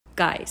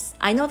Guys,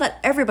 I know that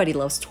everybody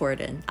loves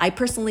Torriden. I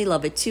personally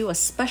love it too,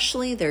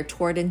 especially their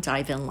Torriden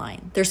Dive In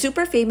line. They're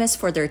super famous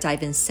for their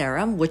Dive In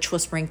Serum, which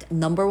was ranked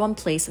 #1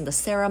 place in the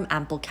Serum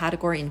Ample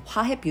category in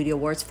Hwa Beauty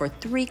Awards for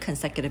 3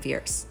 consecutive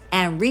years.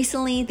 And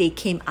recently, they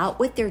came out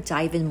with their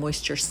Dive In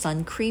Moisture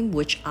Sun Cream,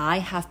 which I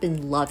have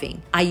been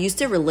loving. I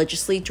used it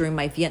religiously during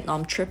my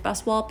Vietnam trip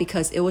as well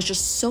because it was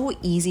just so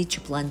easy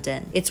to blend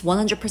in. It's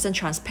 100%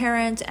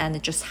 transparent and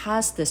it just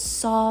has this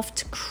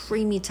soft,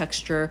 creamy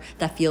texture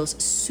that feels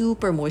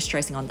super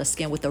moisturizing on the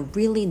skin with a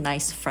really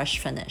nice fresh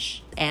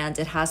finish. And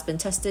it has been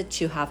tested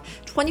to have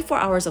 24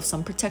 hours of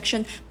sun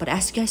protection, but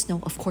as you guys know,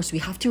 of course, we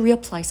have to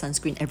reapply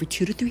sunscreen every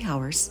 2 to 3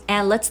 hours.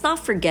 And let's not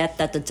forget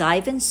that the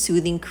Dive In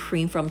Soothing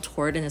Cream from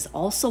Torriden is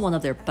also one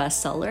of their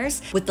best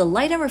sellers. With the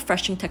light and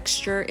refreshing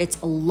texture,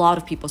 it's a lot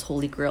of people's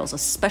holy grails,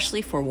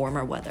 especially for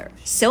warmer weather.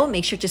 So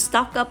make sure to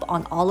stock up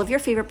on all of your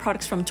favorite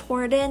products from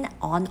Torriden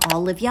on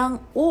Olive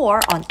Young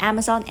or on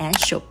Amazon and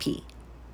Shopee.